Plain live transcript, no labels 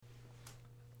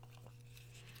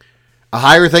A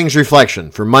Higher Things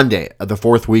Reflection for Monday of the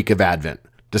fourth week of Advent,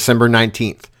 December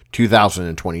 19th,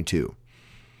 2022.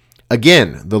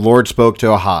 Again, the Lord spoke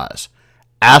to Ahaz.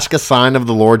 Ask a sign of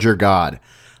the Lord your God.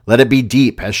 Let it be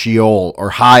deep as Sheol or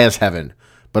high as heaven.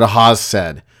 But Ahaz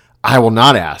said, I will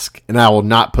not ask, and I will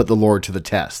not put the Lord to the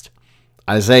test.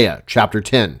 Isaiah chapter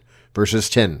 10, verses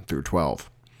 10 through 12.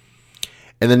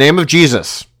 In the name of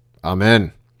Jesus,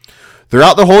 Amen.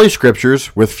 Throughout the Holy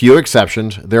Scriptures, with few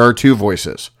exceptions, there are two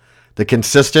voices. The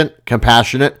consistent,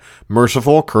 compassionate,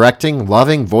 merciful, correcting,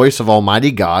 loving voice of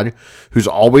Almighty God, who's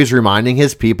always reminding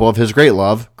his people of his great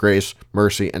love, grace,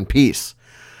 mercy, and peace.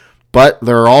 But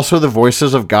there are also the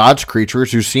voices of God's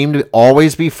creatures who seem to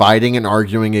always be fighting and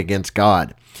arguing against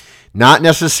God. Not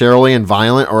necessarily in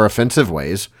violent or offensive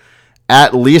ways.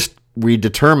 At least we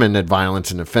determine that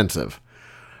violence is offensive.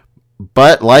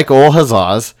 But like old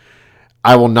Ahaz,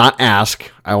 I will not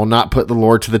ask, I will not put the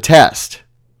Lord to the test.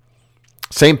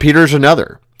 St. Peter's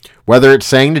another. Whether it's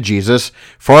saying to Jesus,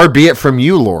 far be it from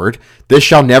you, Lord, this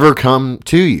shall never come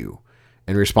to you,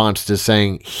 in response to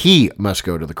saying he must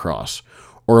go to the cross.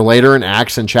 Or later in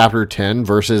Acts in chapter 10,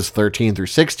 verses 13 through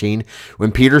 16,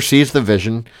 when Peter sees the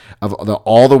vision of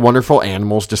all the wonderful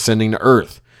animals descending to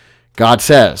earth. God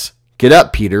says, get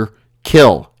up, Peter,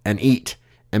 kill and eat.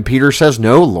 And Peter says,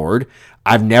 no, Lord,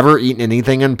 I've never eaten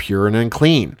anything impure and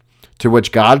unclean. To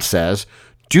which God says,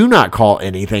 do not call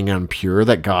anything impure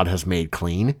that God has made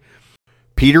clean.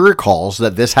 Peter recalls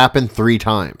that this happened 3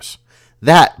 times.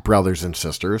 That, brothers and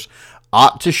sisters,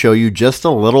 ought to show you just a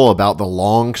little about the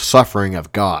long suffering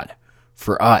of God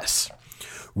for us.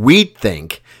 We'd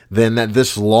think then that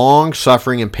this long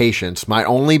suffering and patience might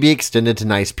only be extended to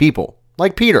nice people,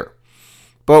 like Peter.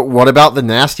 But what about the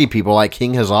nasty people like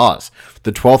King Ahaz,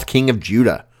 the 12th king of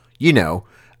Judah? You know,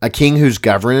 a king whose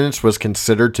governance was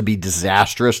considered to be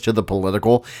disastrous to the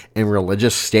political and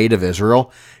religious state of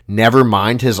Israel, never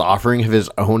mind his offering of his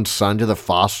own son to the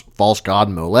false god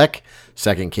Molech,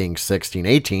 2 Kings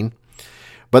 16:18.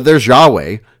 But there's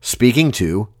Yahweh speaking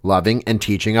to, loving, and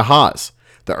teaching Ahaz,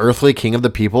 the earthly king of the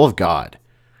people of God.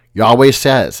 Yahweh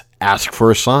says, ask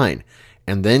for a sign,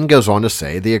 and then goes on to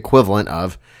say the equivalent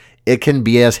of, it can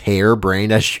be as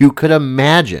harebrained as you could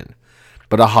imagine.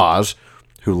 But Ahaz,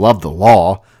 who loved the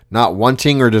law, not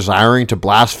wanting or desiring to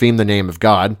blaspheme the name of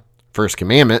God, first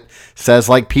commandment, says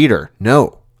like Peter,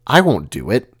 no, I won't do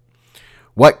it.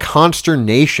 What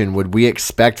consternation would we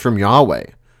expect from Yahweh?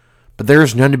 But there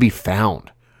is none to be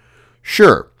found.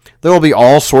 Sure, there will be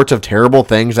all sorts of terrible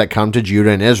things that come to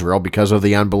Judah and Israel because of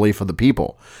the unbelief of the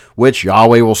people, which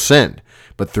Yahweh will send.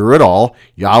 But through it all,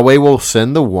 Yahweh will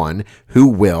send the one who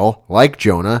will, like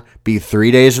Jonah, be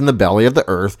 3 days in the belly of the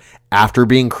earth after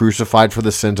being crucified for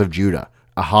the sins of Judah,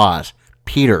 Ahaz,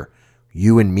 Peter,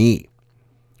 you and me.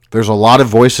 There's a lot of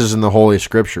voices in the Holy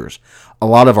Scriptures, a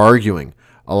lot of arguing,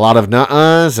 a lot of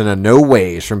nuh-uhs and a no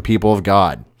ways from people of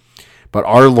God. But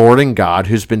our Lord and God,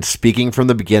 who's been speaking from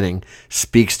the beginning,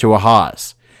 speaks to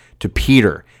Ahaz, to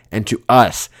Peter, and to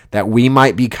us, that we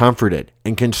might be comforted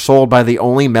and consoled by the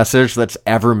only message that's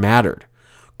ever mattered,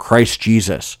 Christ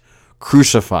Jesus,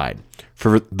 crucified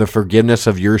for the forgiveness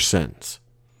of your sins.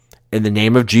 In the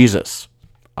name of Jesus,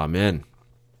 Amen.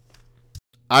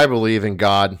 I believe in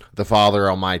God, the Father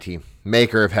Almighty,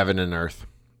 maker of heaven and earth,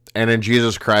 and in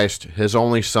Jesus Christ, his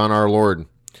only Son, our Lord,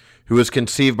 who was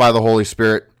conceived by the Holy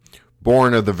Spirit,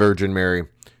 born of the Virgin Mary,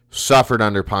 suffered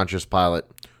under Pontius Pilate,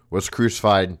 was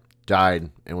crucified, died,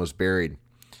 and was buried.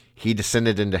 He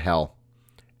descended into hell,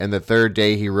 and the third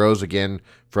day he rose again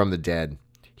from the dead.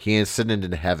 He ascended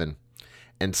into heaven,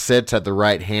 and sits at the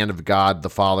right hand of God, the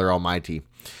Father Almighty.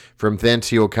 From thence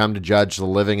he will come to judge the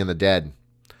living and the dead.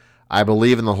 I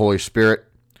believe in the Holy Spirit,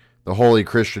 the holy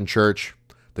Christian Church,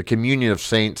 the communion of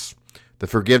saints, the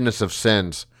forgiveness of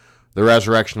sins, the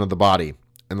resurrection of the body,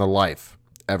 and the life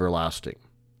everlasting.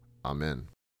 Amen.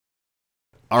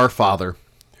 Our Father,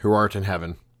 who art in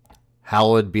heaven,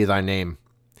 hallowed be thy name.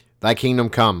 Thy kingdom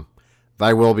come,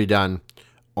 thy will be done,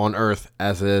 on earth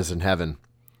as it is in heaven.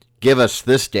 Give us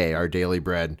this day our daily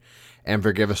bread, and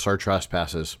forgive us our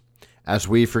trespasses, as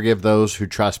we forgive those who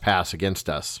trespass against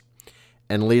us.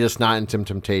 And lead us not into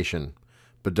temptation,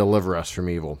 but deliver us from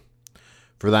evil.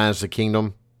 For thine is the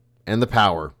kingdom, and the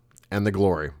power, and the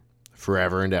glory,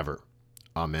 forever and ever.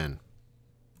 Amen.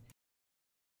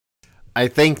 I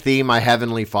thank thee, my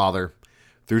heavenly Father,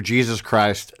 through Jesus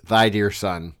Christ, thy dear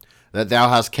Son, that thou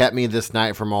hast kept me this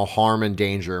night from all harm and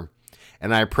danger.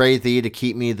 And I pray thee to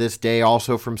keep me this day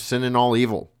also from sin and all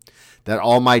evil, that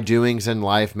all my doings in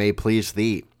life may please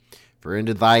thee. For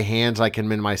into thy hands I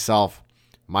commend myself,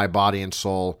 my body and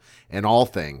soul, and all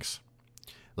things.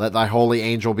 Let thy holy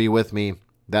angel be with me,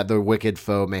 that the wicked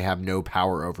foe may have no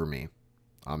power over me.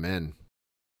 Amen.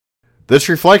 This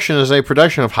reflection is a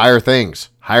production of Higher Things.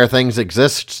 Higher Things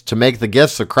exists to make the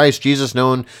gifts of Christ Jesus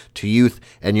known to youth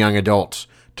and young adults.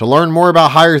 To learn more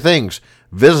about Higher Things,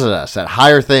 visit us at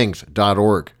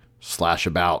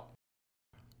higherthings.org/about.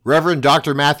 Reverend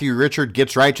Dr. Matthew Richard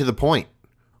gets right to the point,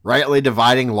 rightly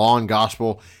dividing law and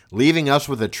gospel, leaving us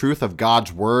with the truth of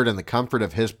God's word and the comfort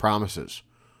of his promises.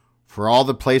 For all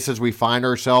the places we find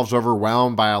ourselves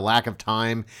overwhelmed by a lack of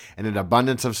time and an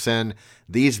abundance of sin,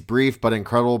 these brief but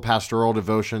incredible pastoral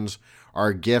devotions are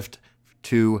a gift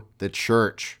to the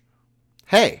church.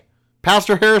 Hey,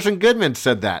 Pastor Harrison Goodman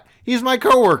said that. He's my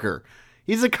coworker.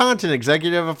 He's the content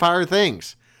executive of Higher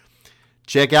Things.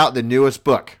 Check out the newest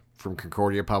book from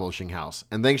Concordia Publishing House,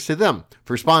 and thanks to them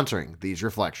for sponsoring these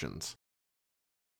reflections.